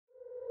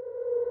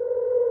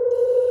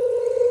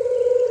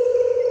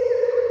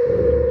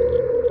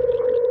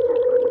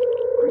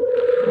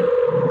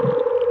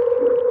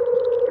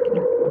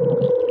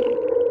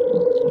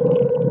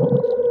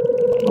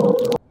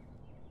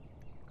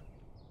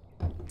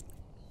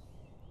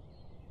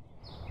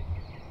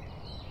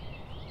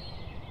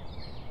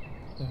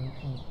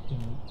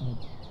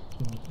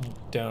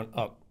Down,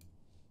 up.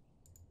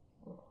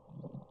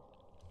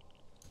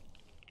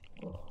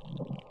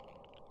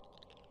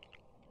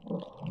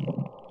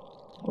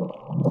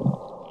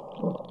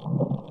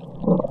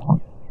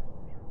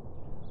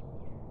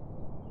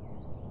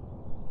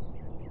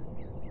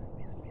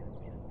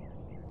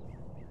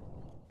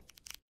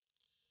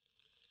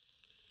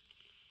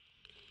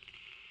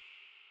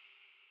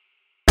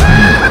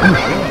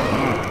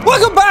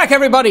 Welcome back,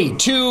 everybody,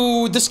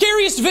 to the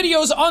scariest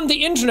videos on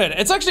the internet.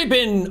 It's actually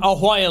been a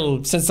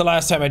while since the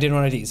last time I did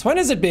one of these. When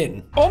has it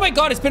been? Oh my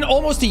god, it's been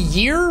almost a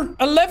year?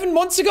 11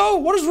 months ago?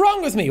 What is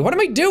wrong with me? What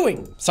am I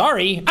doing?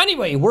 Sorry.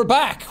 Anyway, we're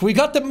back. We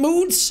got the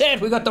mood set.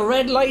 We got the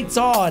red lights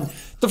on.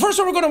 The first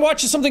one we're going to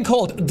watch is something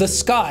called The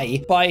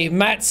Sky by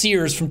Matt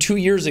Sears from 2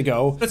 years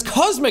ago. It's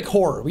cosmic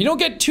horror. We don't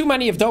get too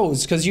many of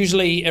those because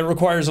usually it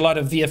requires a lot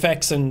of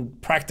VFX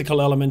and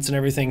practical elements and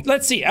everything.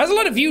 Let's see. It has a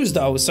lot of views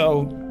though,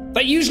 so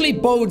that usually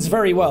bodes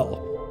very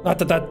well. Not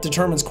that that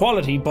determines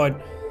quality, but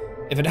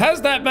if it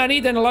has that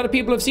many, then a lot of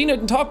people have seen it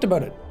and talked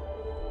about it.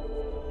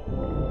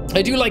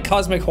 I do like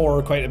cosmic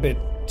horror quite a bit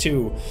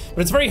too,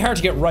 but it's very hard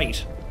to get right.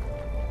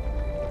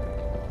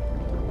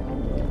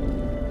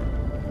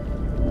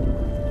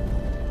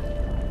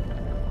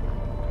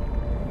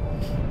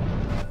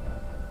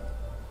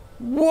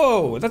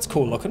 Whoa, that's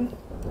cool looking.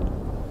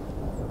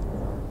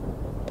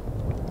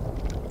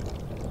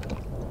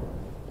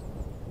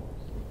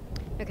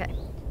 Okay.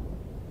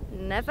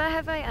 Never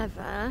have I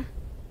ever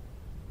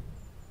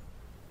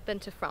been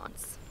to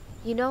France.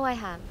 You know I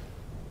have.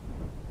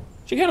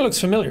 She kind of looks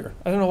familiar.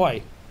 I don't know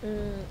why.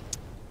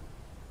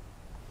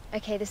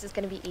 Okay, this is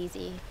gonna be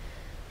easy.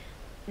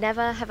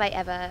 Never have I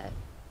ever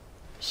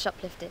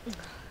shoplifted.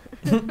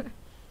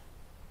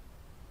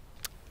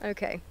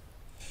 Okay.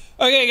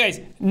 Okay,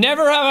 guys.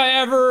 Never have I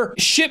ever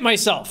shit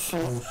myself.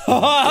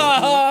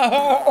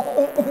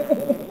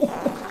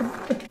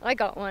 I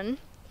got one.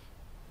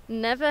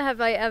 Never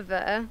have I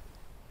ever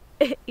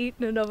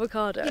eaten an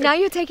avocado. Now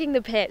you're taking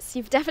the piss.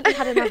 You've definitely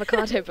had an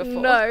avocado before.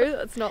 No,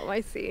 that's not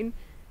my scene.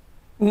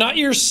 Not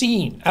your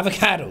scene.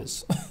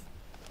 Avocados.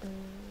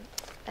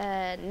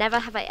 Never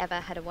have I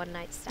ever had a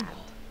one-night stand.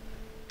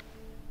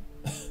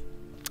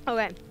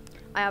 Okay,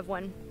 I have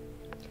one.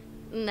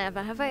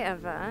 Never have I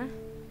ever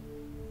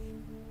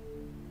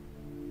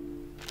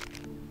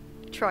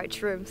tried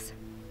shrooms.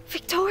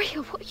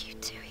 Victoria, what are you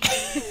doing?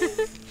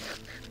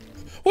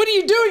 What are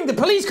you doing? The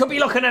police could be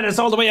looking at us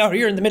all the way out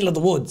here in the middle of the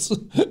woods.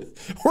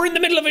 We're in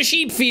the middle of a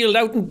sheep field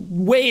out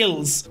in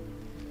Wales.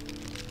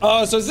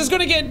 Oh, so is this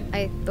gonna get...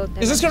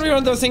 Is this gonna be one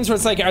of those things where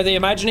it's like, are they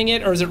imagining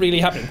it or is it really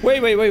happening?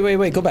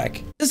 Wait, go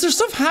back. Is there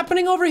stuff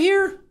happening over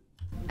here?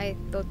 I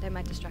thought they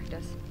might distract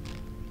us.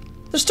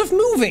 There's stuff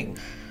moving.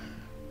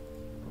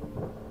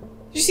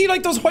 You see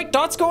like those white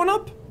dots going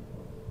up?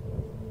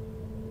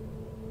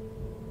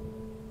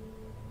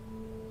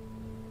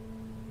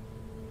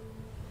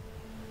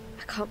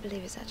 I can't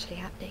believe it's actually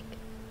happening.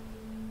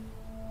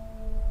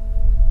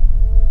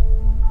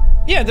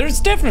 Yeah, there's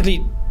definitely...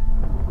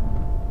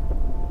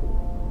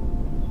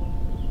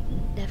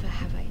 Never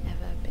have I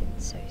ever been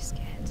so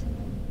scared.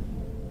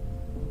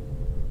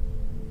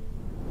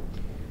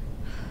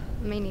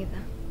 Me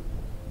neither.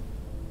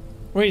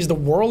 Wait, is the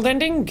world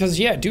ending? Because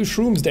yeah, do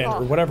shrooms dead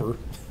or whatever.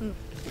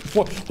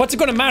 What's it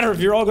gonna matter if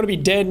you're all gonna be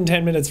dead in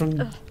 10 minutes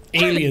from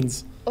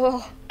aliens?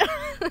 Oh.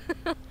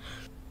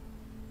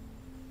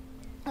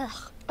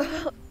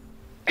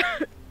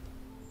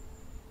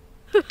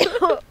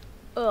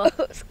 Oh,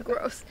 it's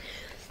gross.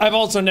 I've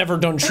also never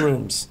done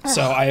shrooms,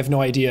 so I have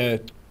no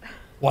idea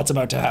what's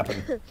about to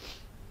happen.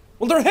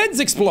 Well, their heads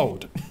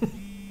explode.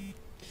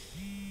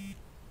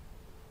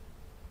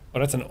 Oh,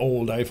 that's an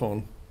old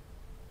iPhone.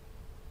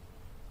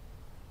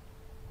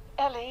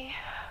 Ellie,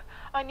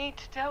 I need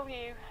to tell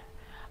you.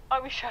 I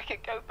wish I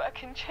could go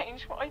back and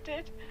change what I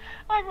did.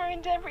 I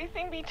ruined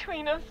everything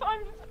between us.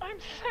 I'm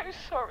so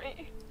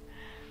sorry.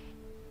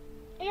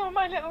 You're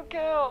my little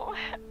girl.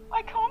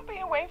 I can't be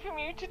away from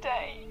you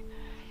today.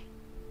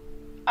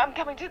 I'm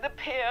coming to the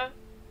pier.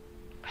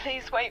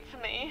 Please wait for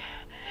me.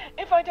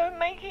 If I don't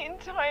make it in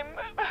time,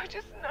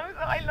 just know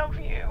that I love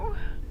you.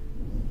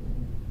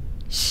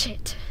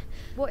 Shit.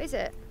 What is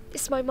it?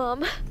 It's my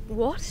mum.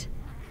 What?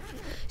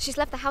 She's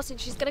left the house and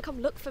she's gonna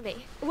come look for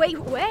me. Wait,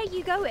 where are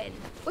you going?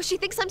 Well, she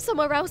thinks I'm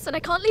somewhere else and I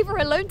can't leave her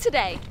alone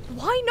today.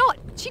 Why not?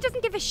 She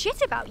doesn't give a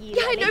shit about you.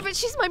 Yeah, Ellie. I know, but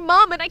she's my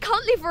mum and I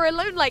can't leave her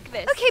alone like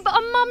this. Okay, but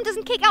a mum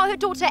doesn't kick out her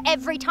daughter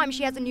every time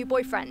she has a new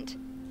boyfriend.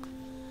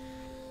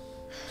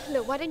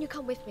 Look, why don't you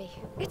come with me?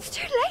 It's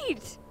too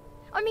late.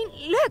 I mean,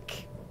 look.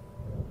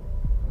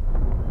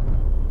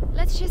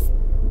 Let's just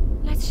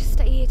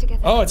stay here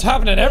together. Oh, it's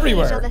happening We're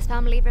everywhere. each other's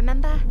family,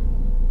 remember?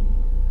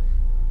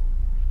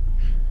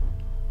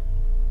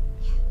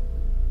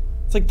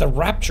 It's like the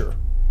rapture.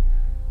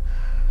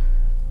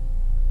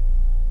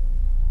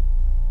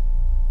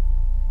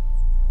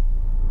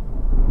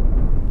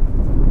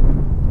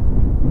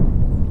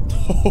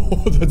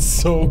 Oh, that's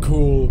so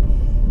cool.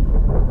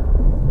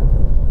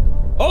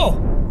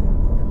 Oh!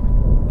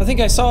 I think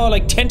I saw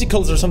like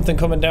tentacles or something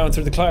coming down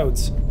through the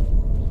clouds.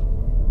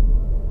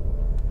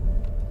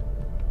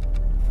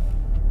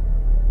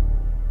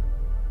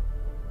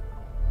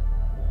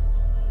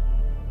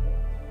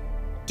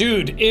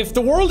 Dude, if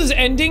the world is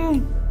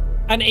ending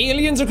and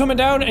aliens are coming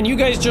down and you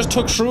guys just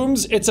took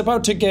shrooms, it's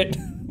about to get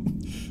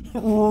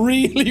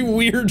really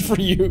weird for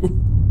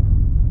you.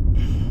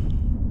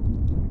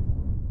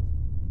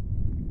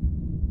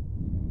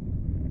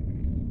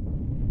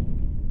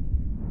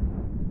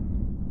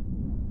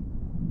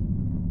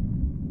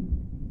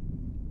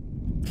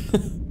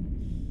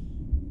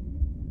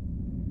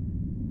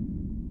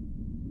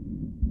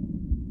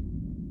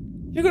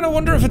 You're gonna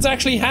wonder if it's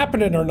actually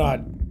happening or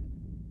not.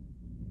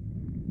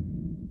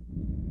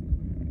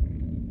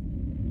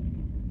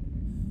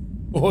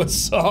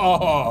 What's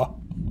up?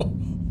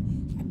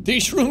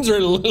 These shrooms are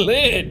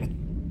lit.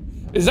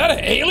 Is that an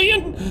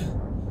alien?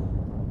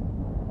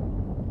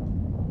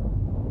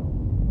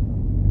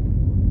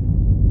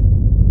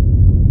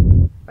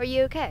 Are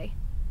you okay?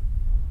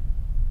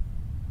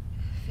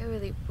 I feel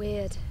really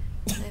weird.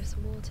 Can I have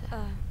some water?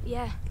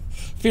 Yeah.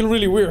 Feel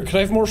really weird. Can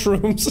I have more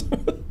shrooms?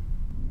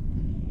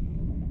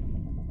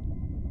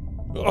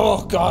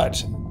 Oh god.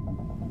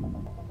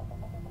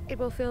 It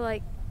will feel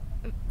like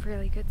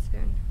really good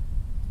soon.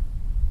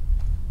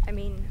 I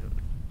mean,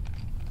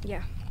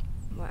 yeah,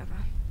 whatever.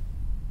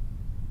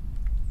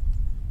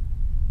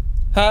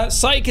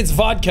 Psych, it's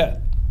vodka.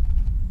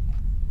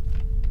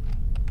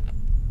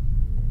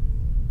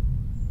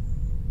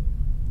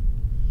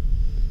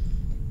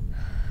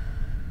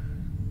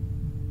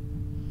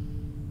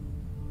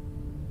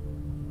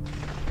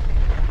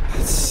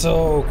 It's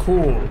so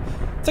cool.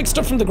 It's like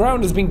stuff from the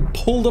ground is being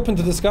pulled up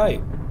into the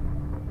sky.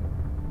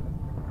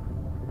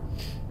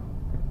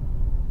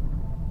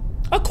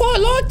 I quite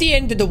like the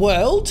end of the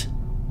world.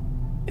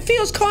 It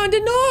feels kinda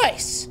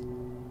nice.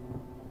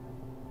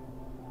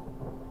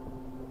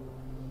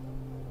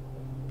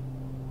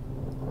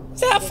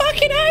 Is that a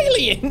fucking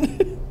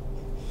alien?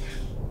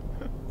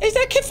 Is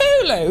that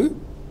Cthulhu?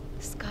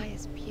 The sky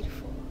is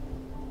beautiful.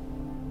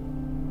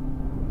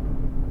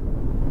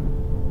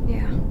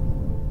 Yeah.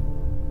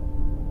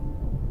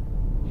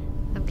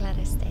 I'm glad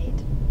I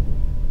stayed.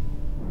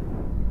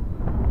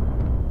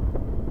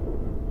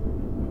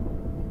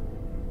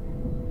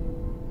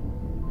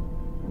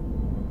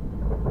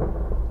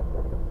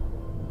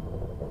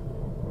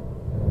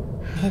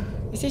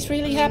 Is this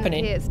really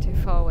happening? It's too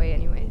far away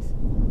anyways.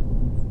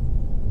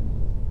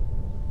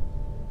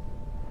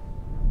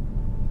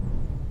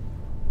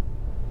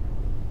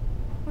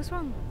 What's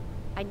wrong?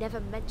 I never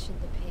mentioned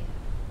the pier.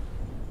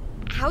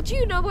 How do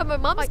you know where my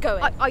mum's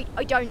going? I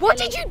don't. What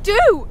Ellie. did you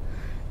do?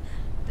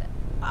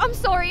 I'm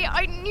sorry.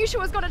 I knew she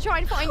was gonna try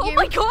and find you. Oh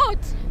my god!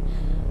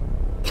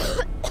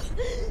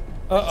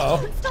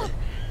 Uh-oh. Stop!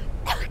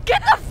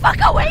 Get the fuck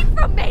away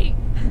from me!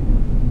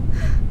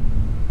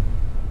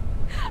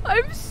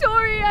 I'm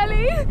sorry,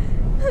 Ellie.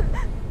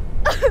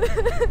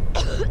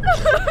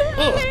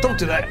 Oh, don't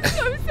do that. I'm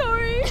so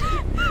sorry.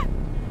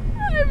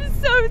 I'm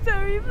so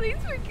sorry. Please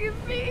forgive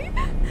me.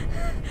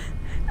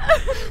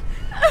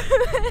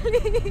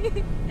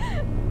 Ellie.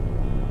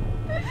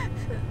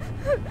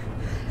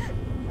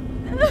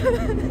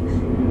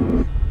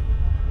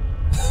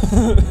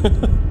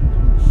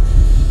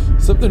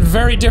 Something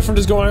very different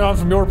is going on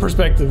from your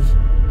perspective.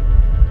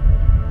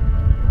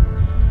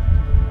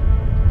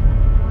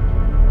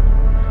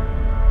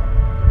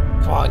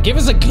 Come on, give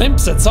us a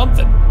glimpse at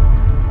something.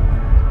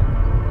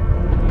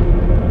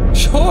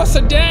 Show us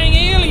the dang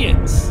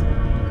aliens.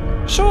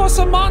 Show us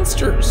some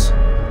monsters.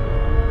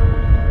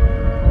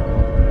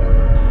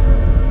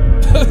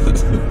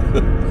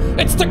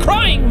 It's the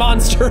crying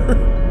monster.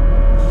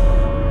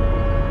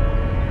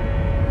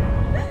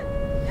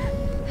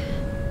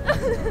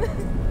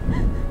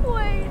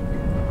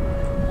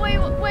 Wait,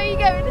 where are you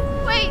going?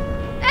 Wait,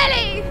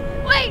 Ellie!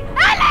 Wait,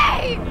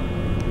 Ellie!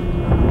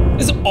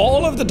 Is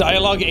all of the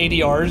dialogue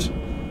ADR'd?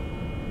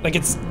 Like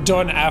it's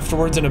done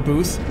afterwards in a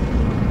booth?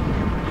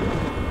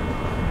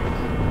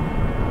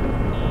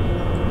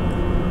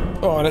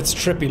 Oh, and it's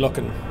trippy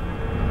looking.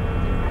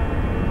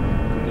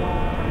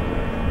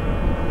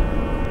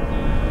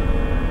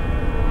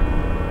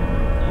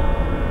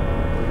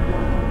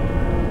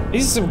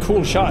 These are some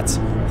cool shots.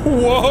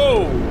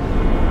 Whoa!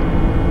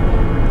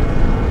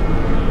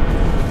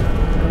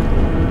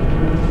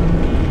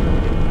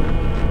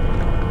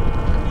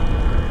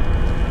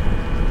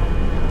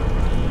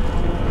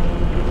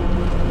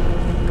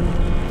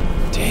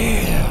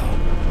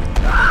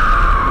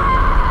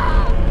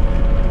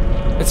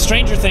 It's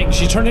Stranger Things.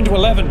 She turned into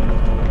 11.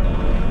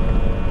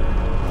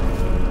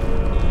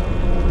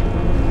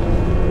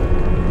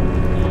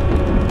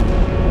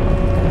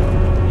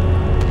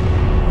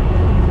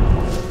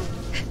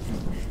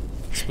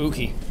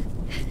 Spooky.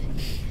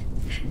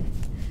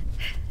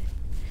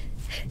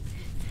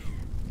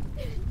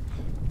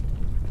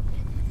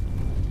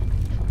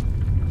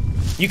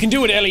 You can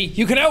do it, Ellie.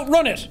 You can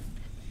outrun it.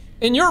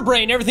 In your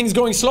brain, everything's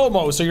going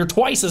slow-mo, so you're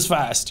twice as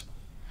fast.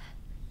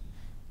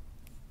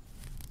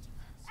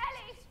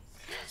 Ellie!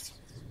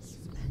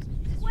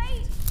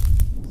 Wait!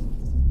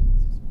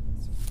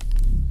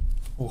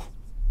 Oh,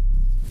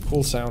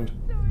 cool sound.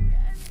 Sorry, Ellie.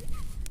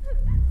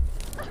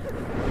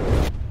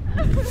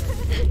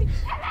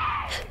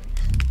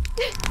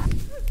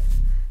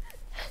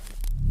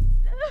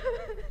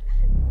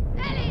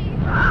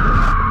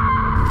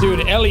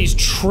 Dude, Ellie's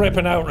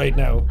tripping out right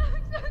now. I'm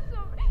so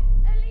sorry.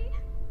 Ellie.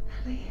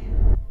 Ellie.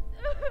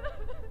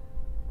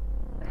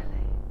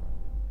 Ellie.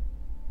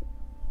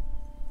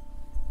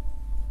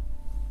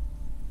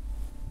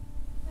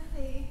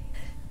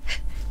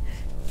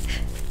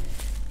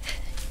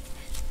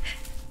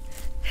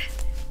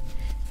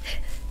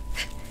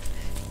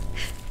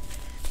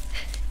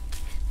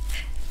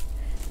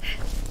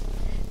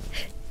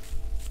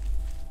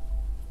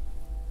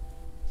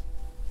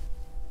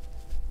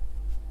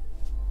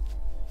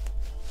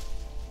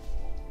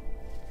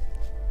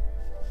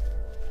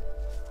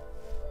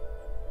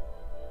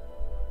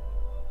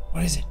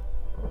 What is it?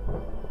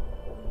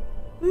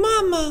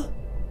 Mama!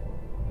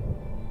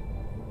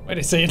 Why'd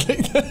I say it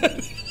like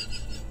that?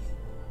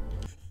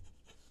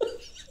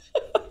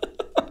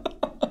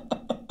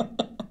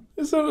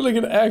 It sounded like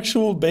an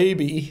actual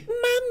baby.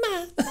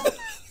 Mama!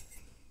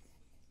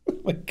 Oh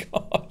my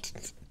god.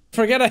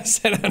 Forget I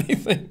said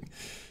anything.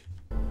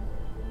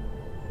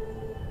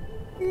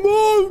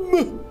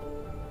 Mom!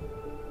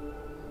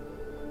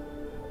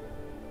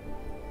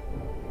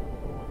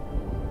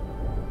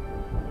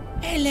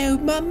 Hello,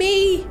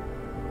 Mummy!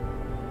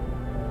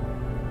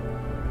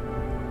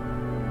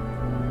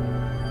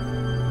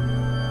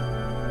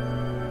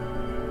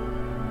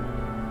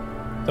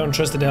 Don't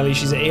trust it, Ellie.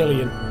 She's an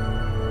alien.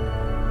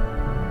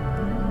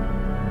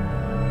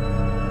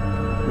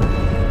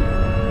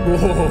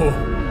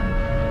 Whoa.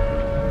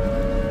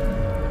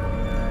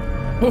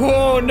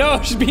 Oh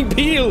no, she's being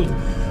peeled!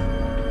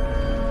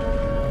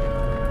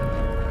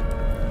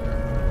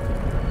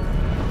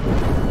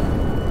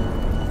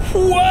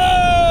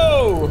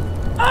 Whoa!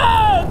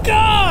 Oh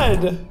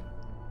god!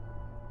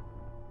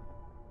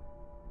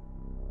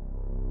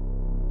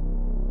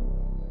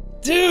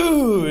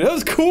 Dude, that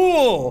was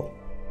cool!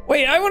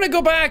 Wait, I want to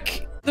go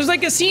back. There's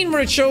like a scene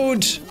where it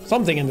showed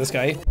something in this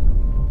guy.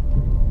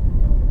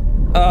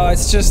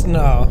 It's just,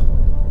 no.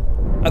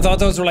 I thought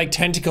those were like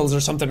tentacles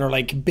or something, or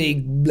like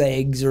big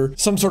legs or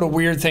some sort of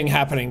weird thing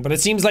happening, but it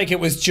seems like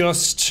it was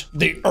just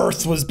the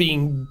earth was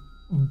being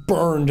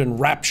burned and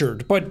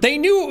raptured, but they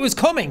knew it was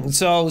coming,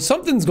 so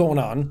something's going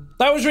on.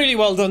 That was really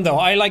well done though.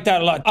 I like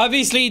that a lot.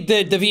 Obviously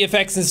the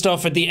VFX and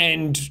stuff at the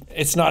end,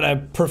 it's not a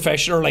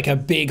professional or like a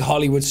big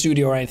Hollywood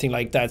studio or anything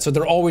like that, so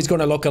they're always going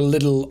to look a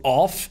little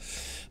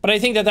off. But I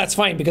think that that's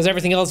fine because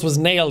everything else was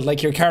nailed,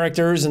 like your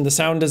characters and the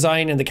sound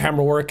design and the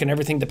camera work and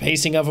everything. The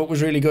pacing of it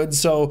was really good,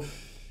 so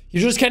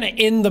you're just kind of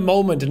in the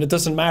moment and it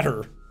doesn't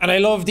matter. And I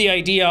love the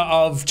idea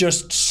of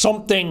just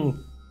something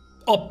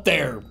up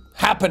there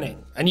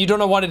happening and you don't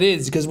know what it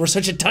is because we're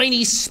such a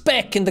tiny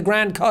speck in the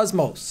grand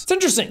cosmos. It's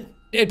interesting.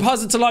 It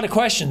posits a lot of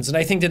questions and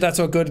I think that that's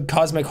what good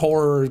cosmic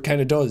horror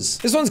kind of does.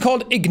 This one's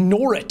called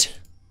Ignore It.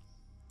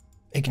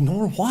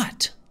 Ignore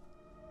what?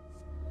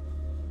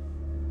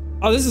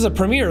 Oh, this is a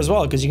premiere as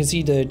well because you can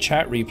see the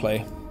chat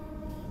replay.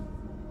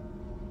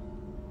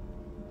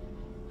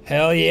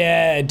 Hell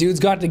yeah, dude's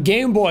got the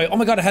Game Boy. Oh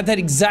my god, I had that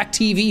exact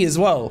TV as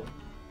well.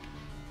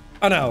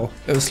 Oh no,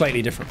 it was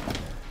slightly different.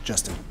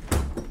 Justin,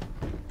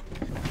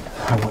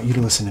 I want you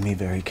to listen to me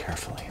very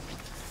carefully.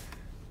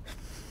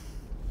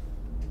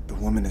 The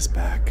woman is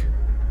back.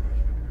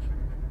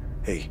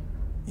 Hey,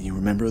 you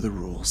remember the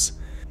rules.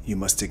 You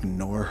must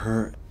ignore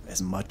her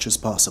as much as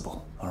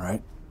possible, all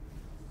right?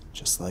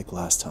 Just like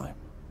last time.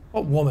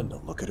 What woman?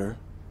 Don't look at her.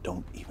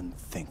 Don't even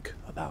think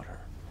about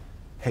her.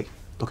 Hey,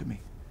 look at me.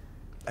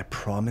 I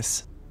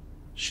promise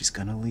she's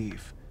gonna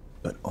leave,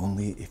 but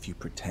only if you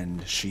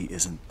pretend she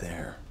isn't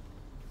there.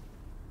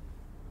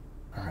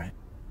 All right?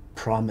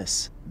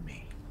 Promise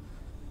me.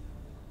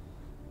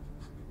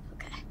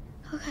 Okay.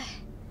 Okay.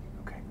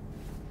 Okay.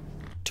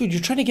 Dude,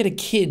 you're trying to get a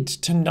kid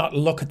to not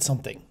look at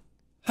something.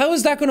 How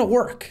is that gonna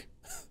work?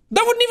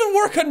 That wouldn't even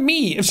work on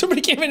me. If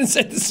somebody came in and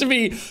said this to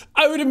me,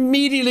 I would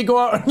immediately go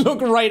out and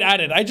look right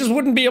at it. I just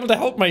wouldn't be able to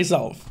help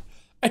myself.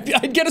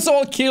 I'd get us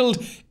all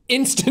killed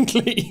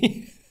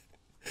instantly.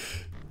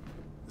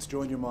 Let's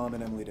join your mom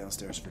and Emily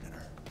downstairs for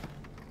dinner.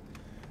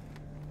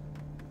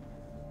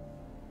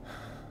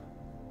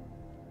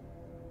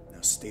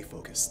 Now stay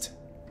focused.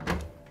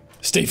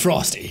 Stay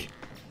frosty.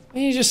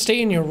 Why don't you just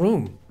stay in your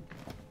room?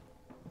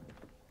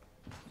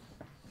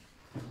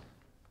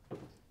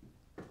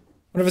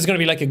 What if it's gonna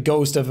be like a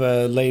ghost of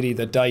a lady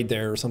that died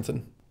there or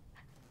something?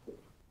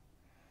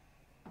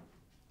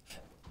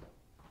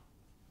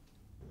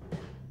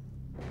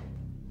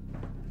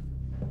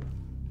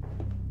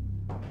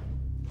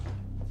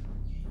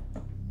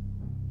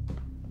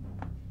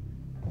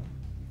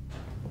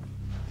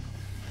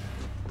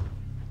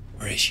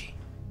 Where is she?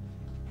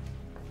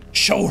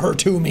 Show her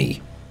to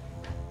me!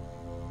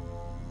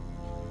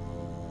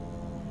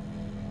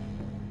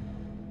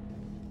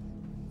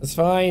 It's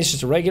fine, it's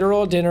just a regular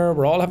old dinner,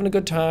 we're all having a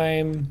good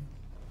time.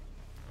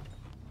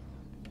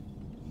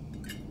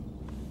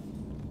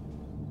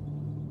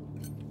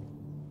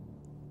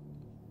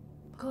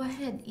 Go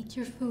ahead, eat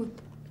your food.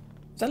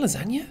 Is that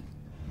lasagna?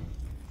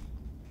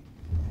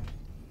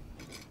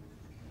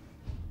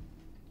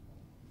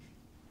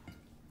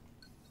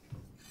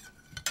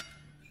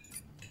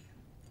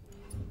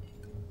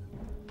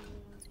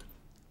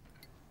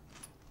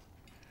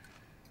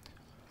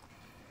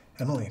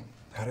 Emily,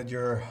 how did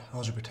your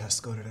algebra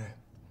test go today?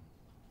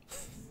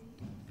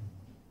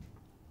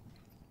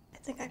 I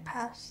think I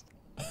passed.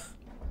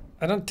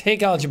 I don't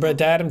take algebra,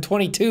 Dad. I'm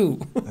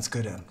 22. That's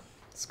good, Em.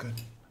 That's good.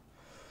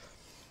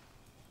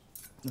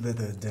 The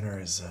dinner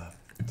is,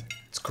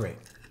 it's great.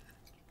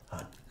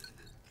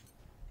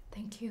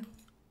 Thank you.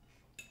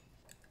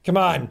 Come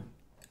on.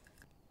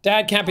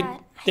 Dad can't be... Dad,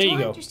 There I you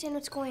don't go. understand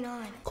what's going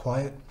on.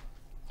 Quiet,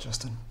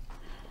 Justin.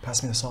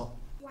 Pass me the salt.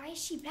 Why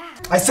is she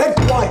back? I said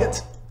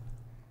quiet!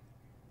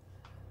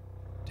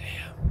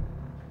 Damn.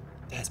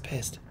 Dad's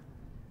pissed.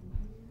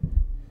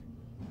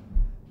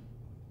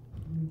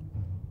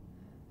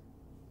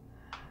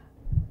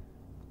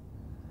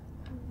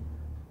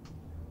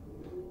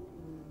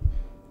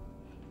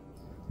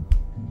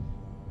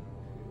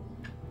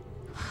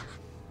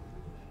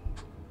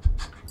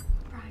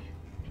 Brian,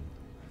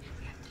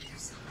 we have to do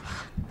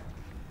something.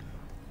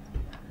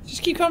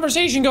 Just keep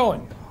conversation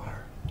going.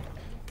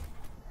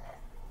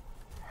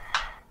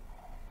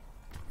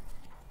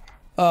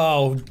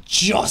 Oh,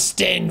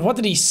 Justin, what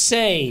did he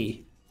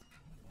say?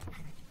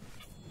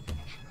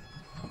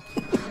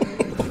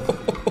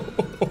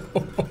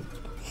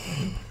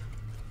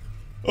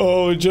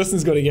 Oh,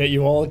 Justin's gonna get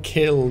you all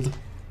killed.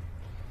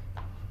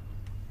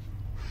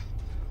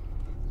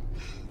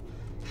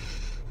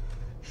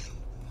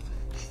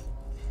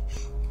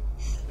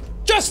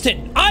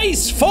 Justin,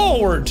 eyes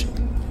forward!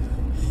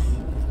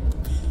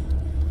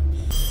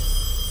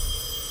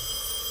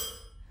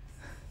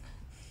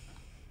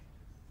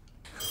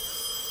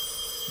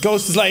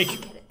 Ghost is like,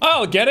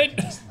 I'll get it.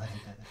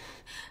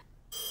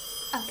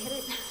 I'll get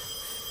it.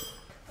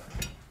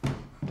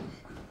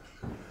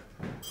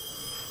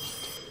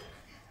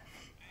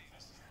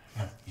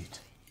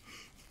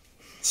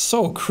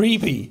 So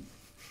creepy.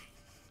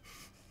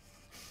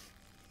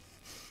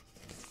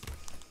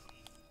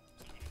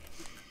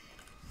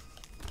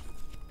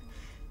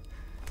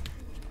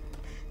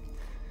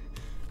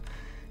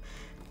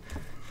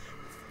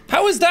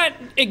 How is that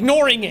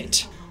ignoring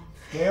it?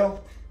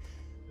 Gail?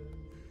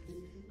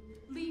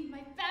 Leave my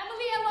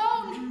family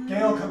alone!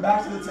 Gail, come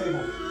back to the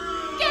table.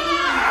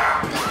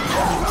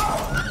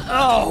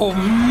 Oh,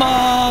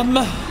 Mom.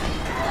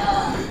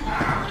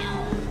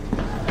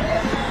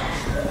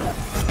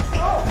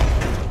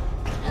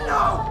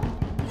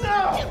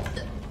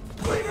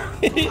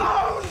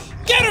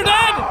 Get her,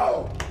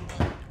 Dad!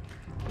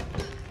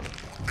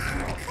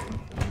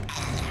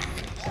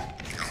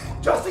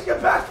 Justin,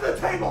 get back to the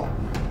table!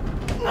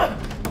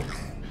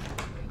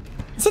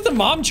 Is that the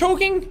mom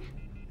choking?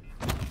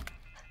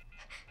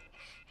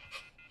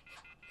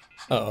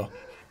 Uh-oh.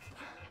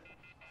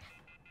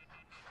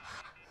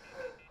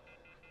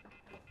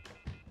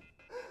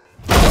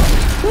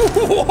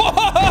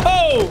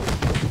 Whoa!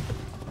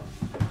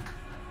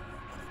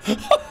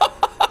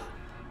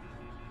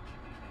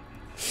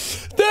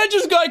 That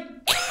just got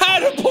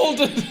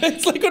catapulted.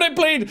 It's like when I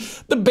played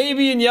the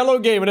baby in yellow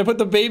game and I put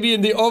the baby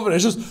in the oven.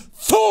 It's just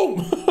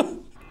boom.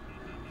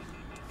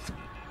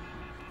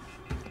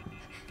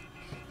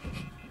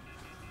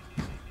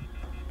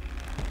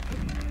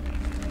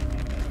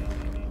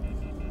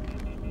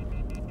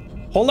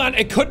 Hold on,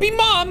 it could be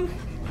Mom.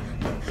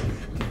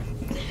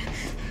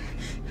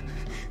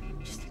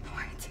 Just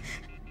ignore it.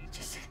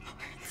 Just ignore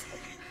it.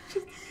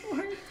 Just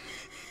ignore it.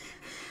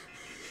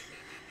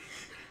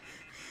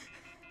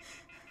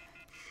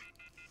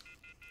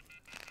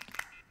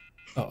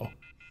 Uh-oh.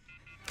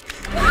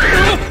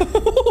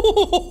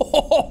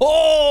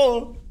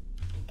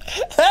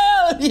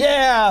 Hell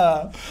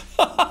yeah!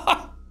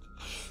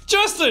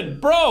 Justin,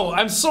 bro,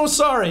 I'm so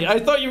sorry. I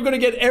thought you were gonna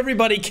get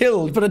everybody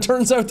killed, but it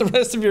turns out the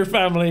rest of your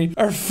family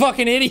are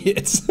fucking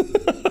idiots.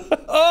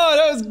 Oh,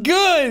 that was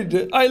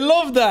good. I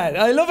love that.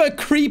 I love a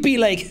creepy,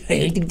 like...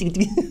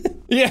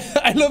 Yeah,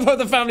 I love how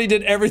the family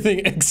did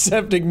everything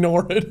except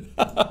ignore it.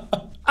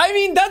 I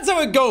mean, that's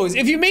how it goes.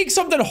 If you make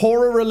something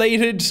horror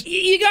related,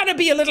 you gotta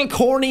be a little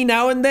corny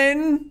now and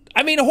then.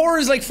 I mean, horror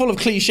is like full of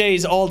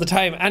cliches all the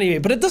time anyway,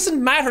 but it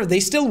doesn't matter. They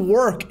still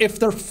work if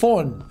they're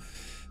fun.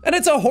 And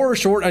it's a horror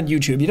short on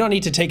YouTube. You don't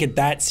need to take it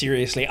that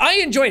seriously. I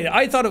enjoyed it.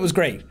 I thought it was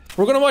great.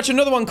 We're gonna watch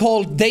another one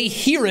called They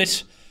Hear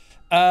It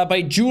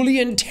by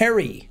Julian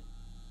Terry.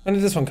 When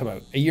did this one come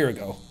out? A year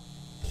ago.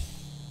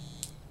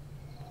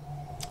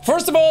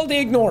 First of all, they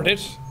ignored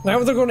it. Now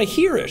they're gonna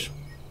hear it.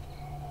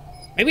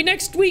 Maybe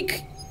next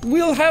week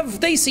we'll have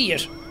They See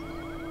It.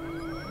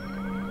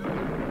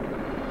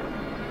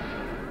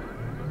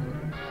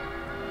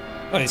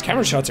 Oh, these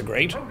camera shots are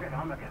great.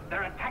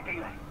 They're attacking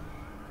us.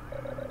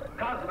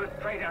 Cosmos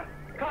Trader!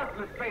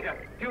 Cosmos Trader!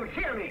 Do you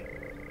hear me?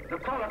 The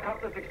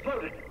quadricopter's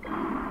exploded.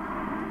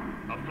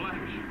 A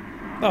flash.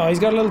 Oh, he's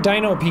got little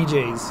dino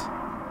PJs.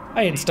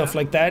 I had stuff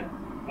like that.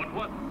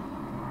 What?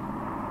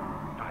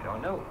 I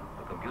don't know.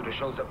 The computer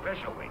shows a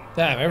pressure wave.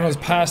 Damn, everyone's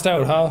passed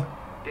out, huh?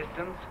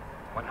 Distance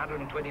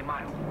 120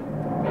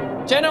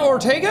 miles. Jenna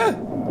Ortega?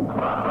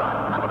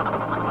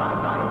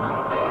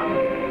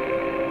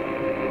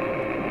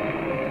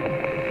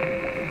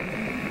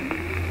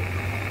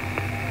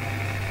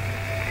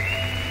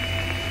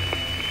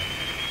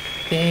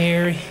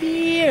 They're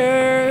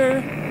here.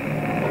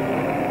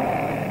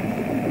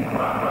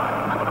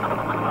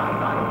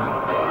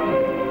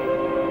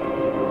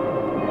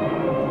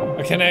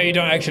 Okay, now you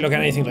don't actually look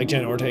anything like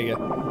Jenna Ortega.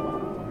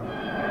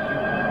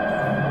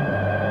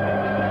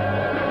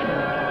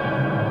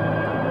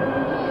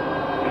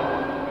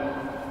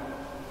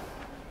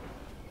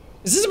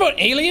 Is this about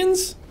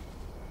aliens?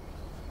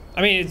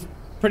 I mean, it's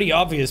pretty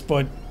obvious,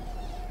 but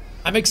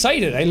I'm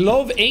excited. I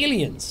love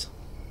aliens.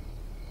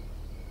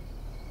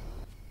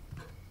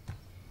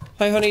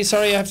 Hi, honey.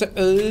 Sorry, I have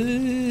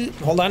to...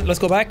 hold on. Let's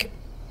go back.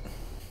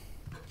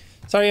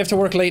 Sorry, I have to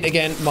work late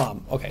again.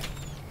 Mom. Okay.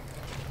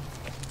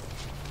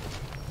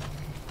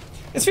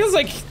 This feels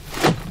like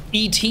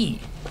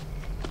E.T.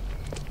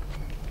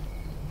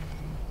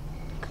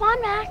 Come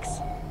on, Max.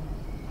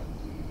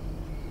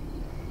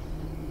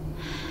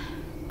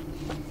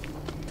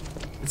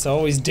 It's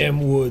always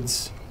dem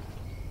woods.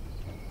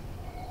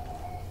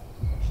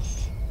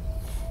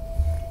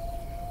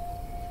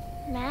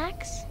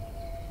 Max?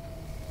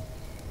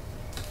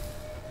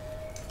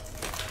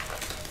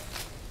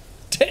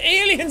 The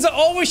aliens are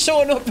always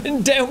showing up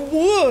in dem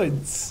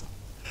woods.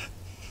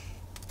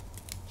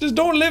 Just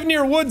don't live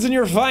near woods and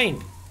you're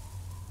fine.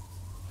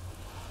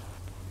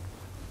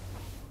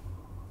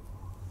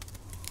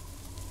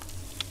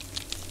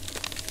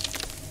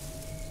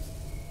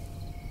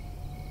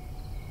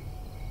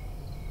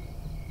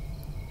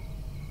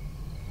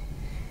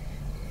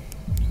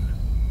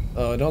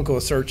 Oh, don't go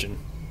searching.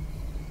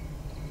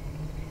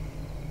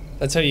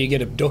 That's how you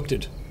get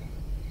abducted.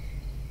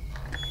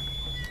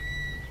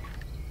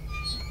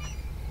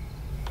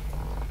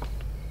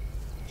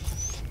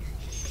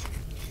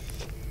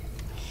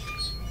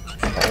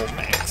 Oh,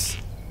 Max.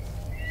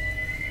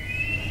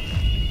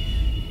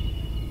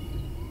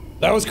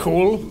 That was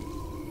cool.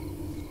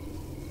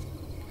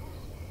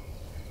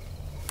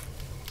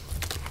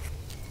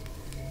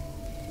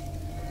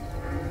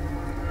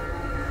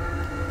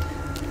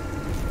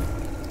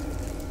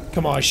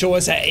 Come on, show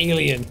us that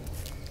alien.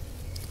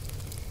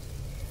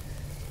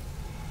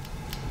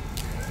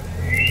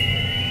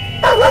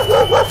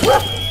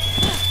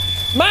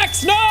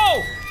 Max,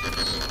 no!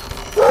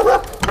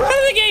 How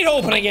did the gate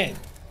open again?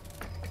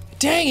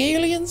 Dang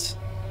aliens.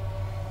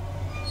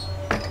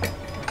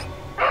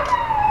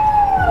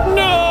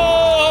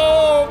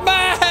 No!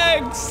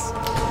 Max!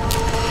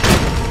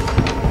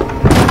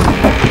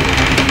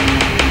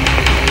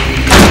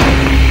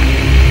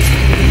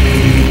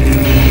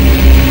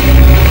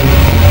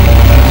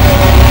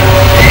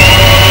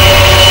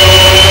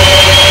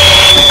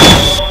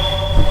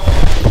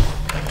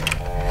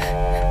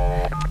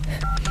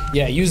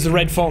 Yeah, use the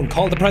red phone.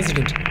 Call the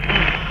president.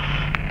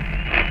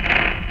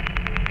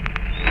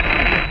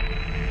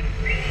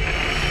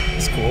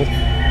 That's cool.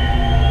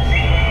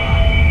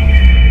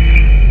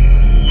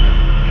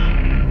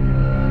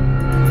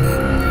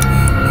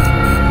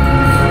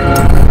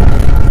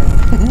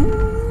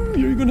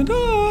 You're gonna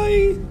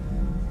die.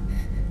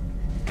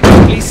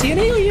 Please see an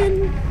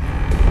alien.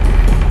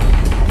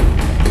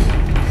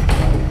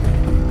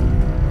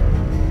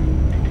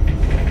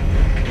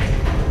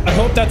 I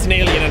hope that's an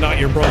alien and not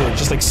your brother,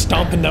 just like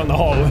stomping down the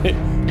hallway.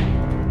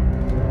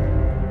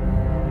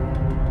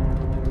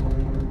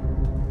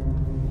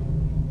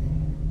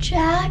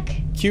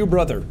 Jack? Cue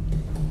brother.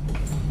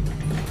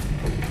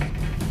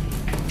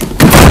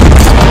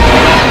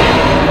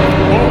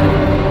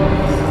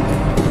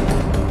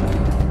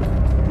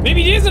 Whoa.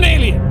 Maybe he is an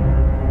alien.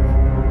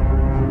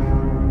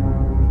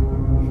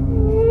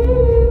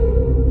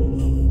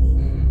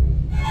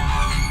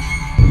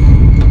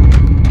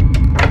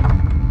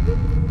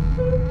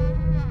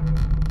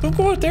 Don't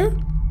go out there.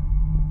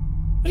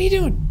 What are you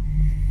doing?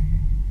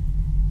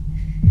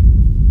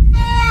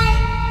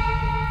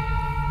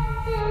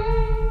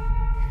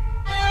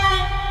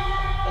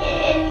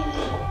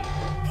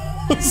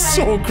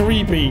 So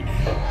creepy.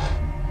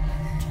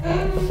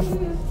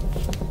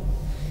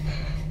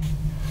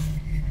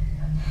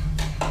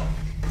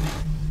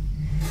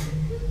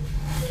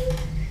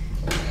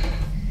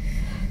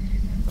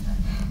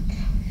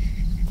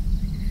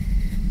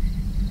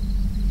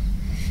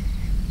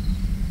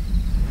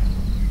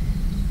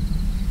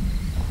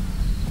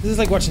 This is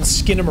like watching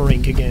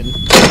Skinamarink again.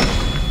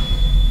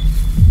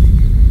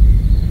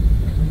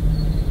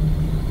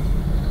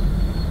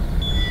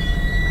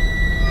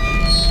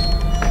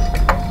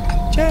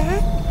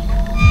 Jack?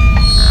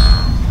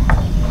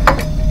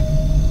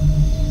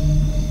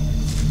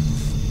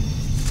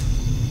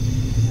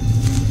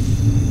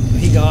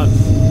 He gone.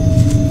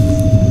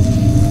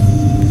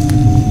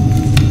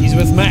 He's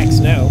with Max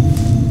now.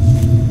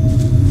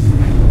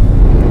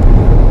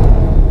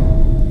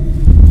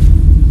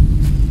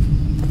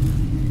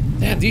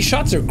 Damn, these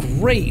shots are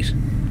great.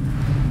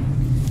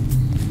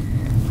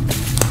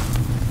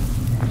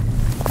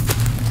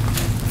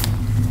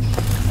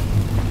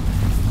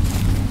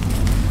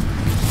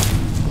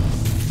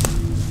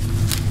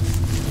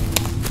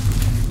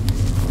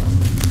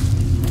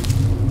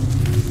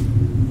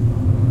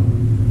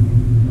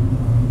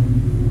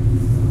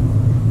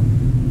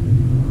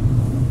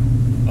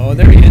 Oh,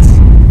 there he is.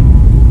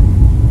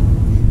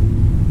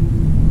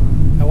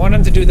 I want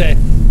him to do that.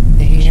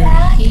 They're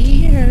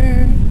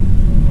here.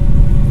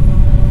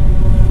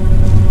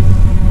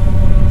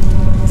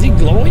 Is he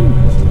glowing?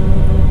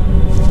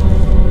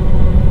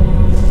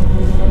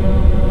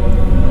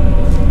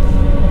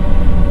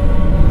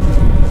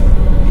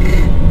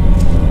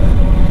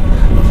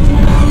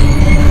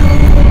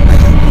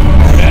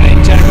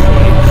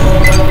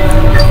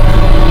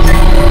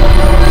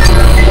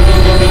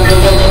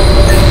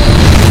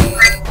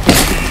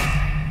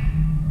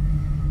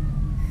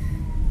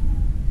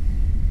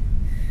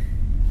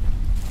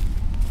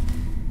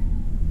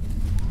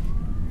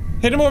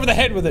 Hit him over the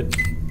head with it.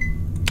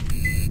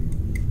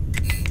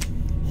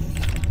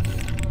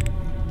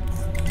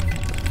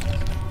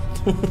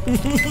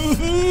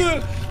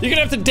 You're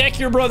gonna have to deck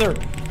your brother.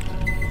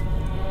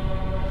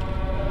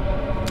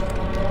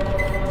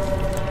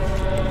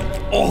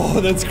 Oh,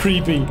 that's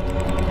creepy.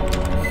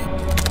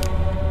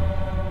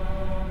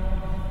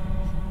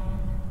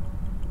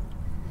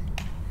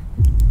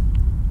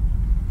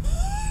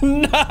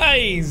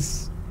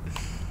 Nice.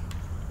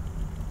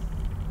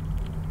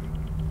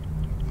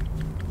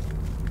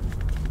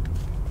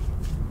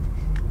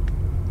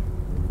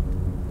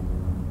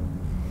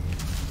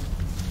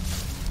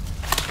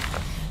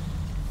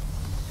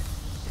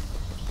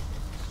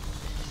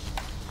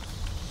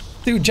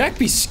 Dude, Jack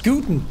be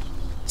scooting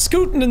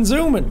and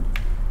zooming.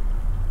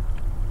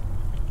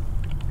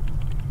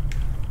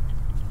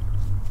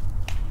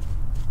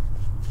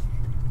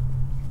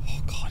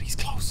 Oh God, he's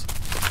close.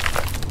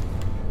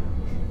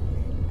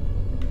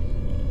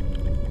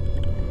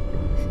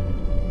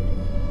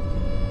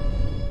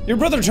 Your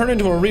brother turned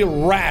into a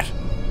real rat.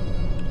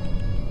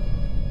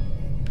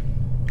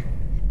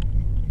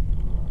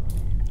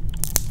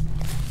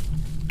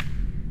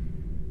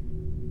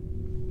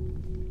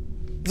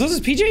 Is those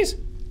his PJs?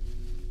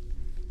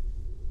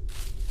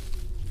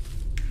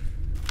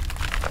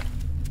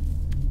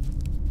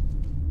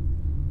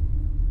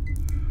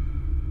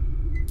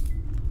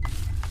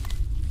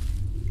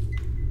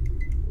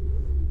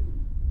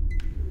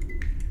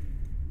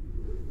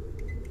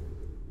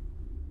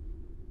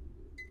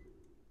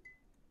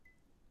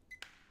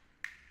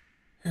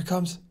 Here it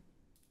comes.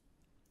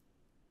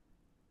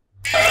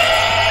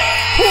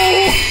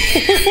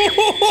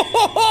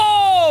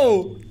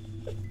 Oh!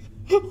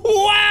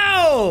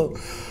 Wow!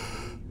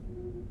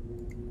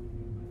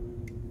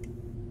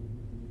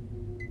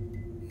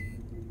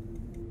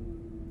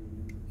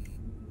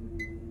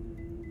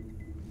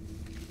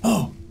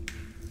 Oh.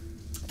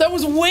 That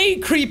was way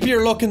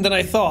creepier looking than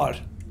I thought.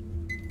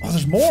 Oh,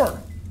 there's more.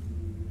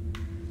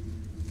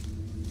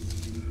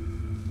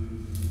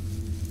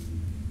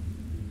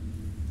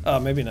 Oh,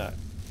 maybe not.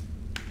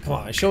 Come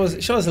on, show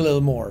us a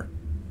little more.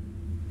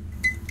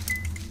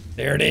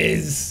 There it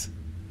is.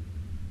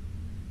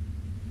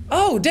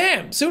 Oh,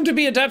 damn! Soon to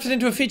be adapted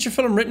into a feature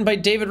film written by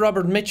David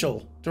Robert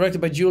Mitchell, directed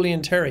by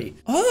Julian Terry.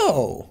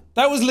 Oh,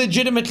 that was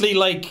legitimately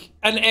like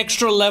an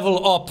extra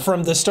level up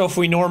from the stuff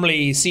we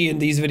normally see in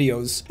these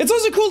videos. It's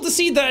also cool to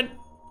see that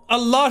a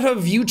lot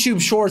of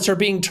YouTube shorts are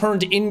being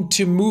turned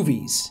into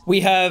movies.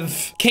 We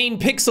have Kane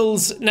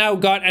Pixels now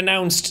got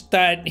announced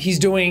that he's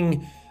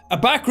doing a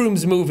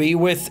Backrooms movie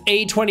with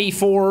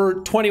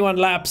A24, 21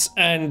 Laps,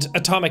 and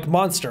Atomic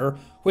Monster,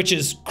 which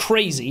is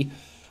crazy.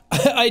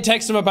 I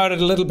texted him about it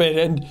a little bit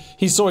and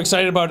he's so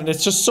excited about it.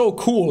 It's just so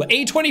cool.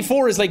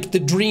 A24 is like the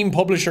dream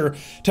publisher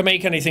to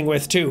make anything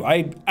with too.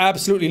 I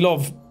absolutely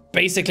love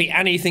basically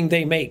anything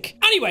they make.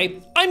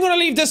 Anyway, I'm gonna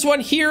leave this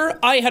one here.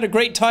 I had a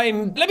great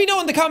time. Let me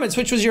know in the comments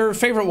which was your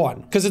favorite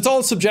one, because it's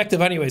all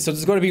subjective anyway, so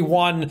there's gonna be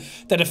one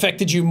that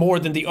affected you more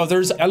than the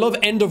others. I love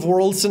end of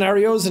world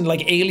scenarios and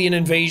like alien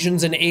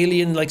invasions and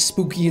alien like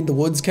spooky in the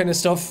woods kind of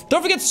stuff.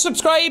 Don't forget to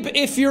subscribe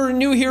if you're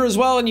new here as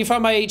well and you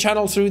found my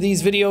channel through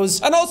these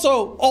videos. And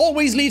also,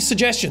 always leave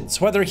suggestions,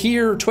 whether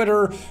here,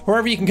 Twitter,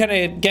 wherever you can kind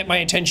of get my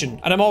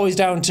attention. And I'm always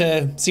down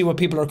to see what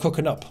people are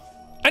cooking up.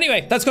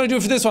 Anyway, that's gonna do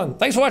it for this one.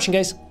 Thanks for watching,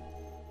 guys.